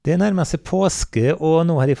Det nærmer seg påske, og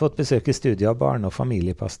nå har jeg fått besøk i studio av barne- og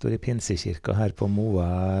familiepastor i Pinsekirka her på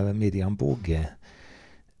Moa, Miriam Boge.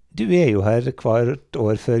 Du er jo her hvert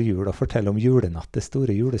år før jul og forteller om julenatt, det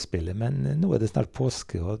store julespillet, men nå er det snart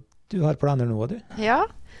påske, og du har planer nå, du? Ja,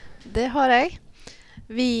 det har jeg.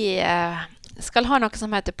 Vi skal ha noe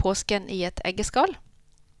som heter Påsken i et eggeskall.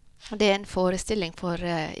 Det er en forestilling for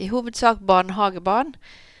i hovedsak barnehagebarn,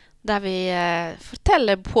 der vi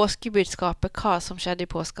forteller påskebudskapet hva som skjedde i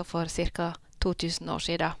påska for ca. 2000 år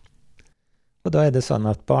siden. Og da er det sånn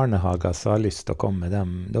at barnehager som har lyst til å komme,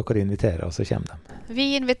 dere inviterer, og så kommer de. Vi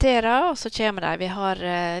inviterer, og så kommer de. Vi har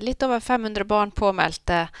litt over 500 barn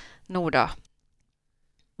påmeldte nå da.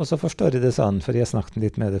 Og så forstår jeg det sånn, for jeg snakket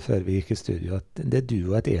litt med det før vi gikk i studio, at det er du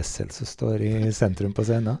og et esel som står i sentrum på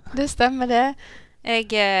scenen. Det stemmer det. Jeg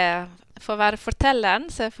får være fortelleren,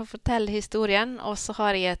 så jeg får fortelle historien, og så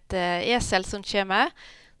har jeg et esel som kommer,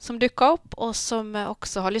 som dukker opp, og som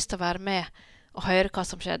også har lyst til å være med og høre hva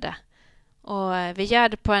som skjedde. Og vi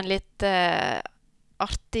gjør det på en litt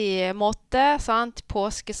artig måte, sant?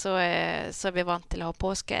 Påske så er vi vant til å ha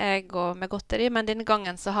påskeegg og med godteri, men denne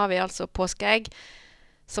gangen så har vi altså påskeegg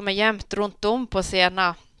som er gjemt rundt om på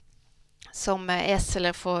scenen, som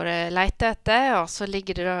eselet får lete etter, og så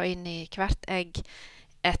ligger det da inn i hvert egg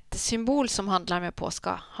et symbol som handler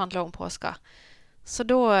om påska. Så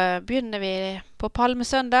da begynner vi på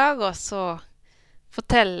Palmesøndag, og så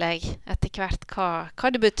forteller jeg etter hvert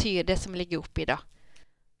hva det betyr, det som ligger oppi da.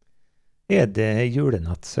 Er det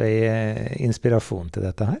julenatt som er inspirasjon til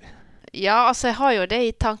dette her? Ja, altså jeg har jo det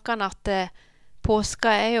i tankene at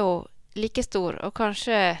påska er jo like stor, og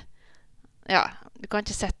kanskje, ja, du kan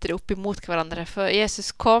ikke sette det opp imot hverandre, for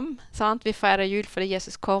Jesus kom, sant? Vi feirer jul fordi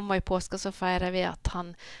Jesus kom, og i påska så feirer vi at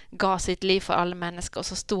han ga sitt liv for alle mennesker, og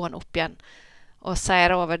så sto han opp igjen og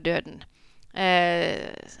seiret over døden.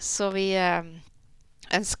 Så vi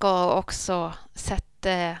ønsker også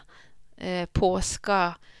sette påska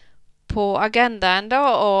på agendaen da,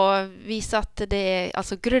 og vise at det er,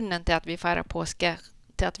 altså grunnen til at vi feirer påske,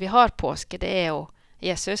 til at vi har påske, det er jo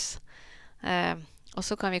Jesus. Og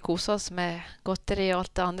så kan vi kose oss med godteri og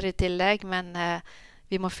alt det andre i tillegg, men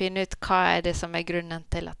vi må finne ut hva er det som er grunnen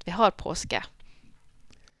til at vi har påske.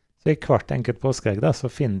 Så i hvert enkelt påskeegg da, så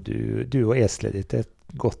finner du og eselet ditt et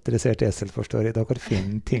godt dressert esel, forstår jeg. Dere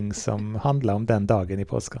finner ting som handler om den dagen i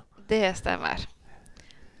påska. Det stemmer.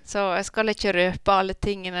 Så jeg skal ikke røpe alle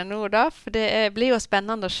tingene nå da, for det blir jo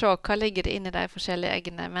spennende å se hva ligger det inn i de forskjellige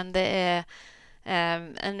eggene, men det er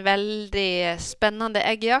en veldig spennende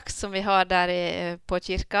eggjakt som vi har der på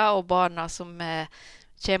kirka, og barna som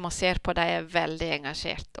kommer og ser på, de er veldig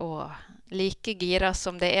engasjert og like gira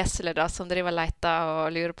som det eselet da, som driver og leter og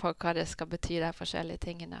lurer på hva det skal bety, de forskjellige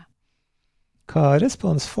tingene. Hva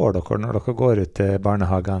respons får dere når dere går ut til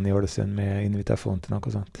barnehagen i Ålesund med invitasjon til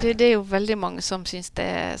noe sånt? Det er jo veldig mange som synes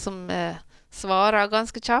det, som svarer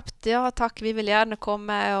ganske kjapt, ja takk, vi vil gjerne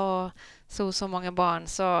komme, og så mange barn,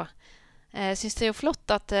 så jeg synes det er jo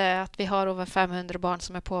flott at vi har over 500 barn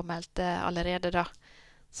som er påmeldt allerede da.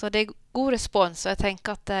 Så det er god respons, og jeg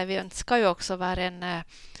tenker at vi ønsker jo også være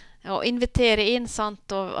å invitere inn,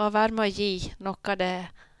 sant, og være med å gi noe av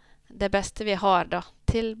det beste vi har da,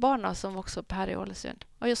 til barna som vokser opp her i Ålesund.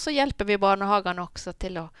 Og så hjelper vi barnehagene også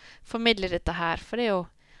til å formidle dette her, for det er jo,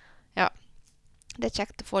 ja, det er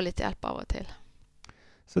kjekt å få litt hjelp av og til.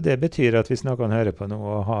 Så det betyr at hvis noen hører på noe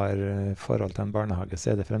og har forhold til en barnehage,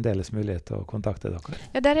 så er det fremdeles mulighet til å kontakte dere?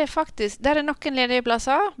 Ja, der er noen ledige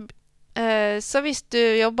plasser. Så hvis du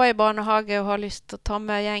jobber i barnehage og har lyst til å ta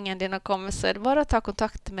med gjengen din og komme, så er det bare å ta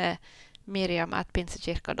kontakt med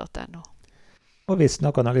miriam@pinsekirka.no. Og hvis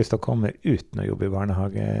noen har lyst til å komme uten å jobbe i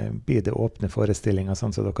barnehage, blir det åpne forestillinger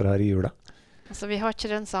sånn som dere har i jula? Altså, vi har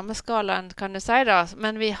ikke den samme skalaen, kan du si da,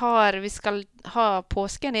 men vi skal ha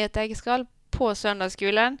påsken i et eggeskall på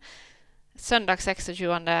søndagsskolen, søndag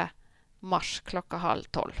 26. mars klokka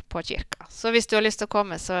 11:30 på kirka. Så hvis du har lyst til å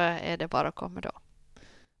komme, så er det bare å komme da.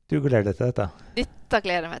 Du gleder deg til dette? Dette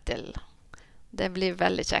gleder jeg meg til. Det blir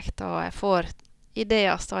veldig kjekt, og jeg får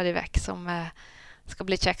ideer stadig vekk som skal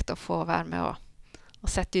bli kjekt å få være med og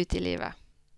sette ut i livet.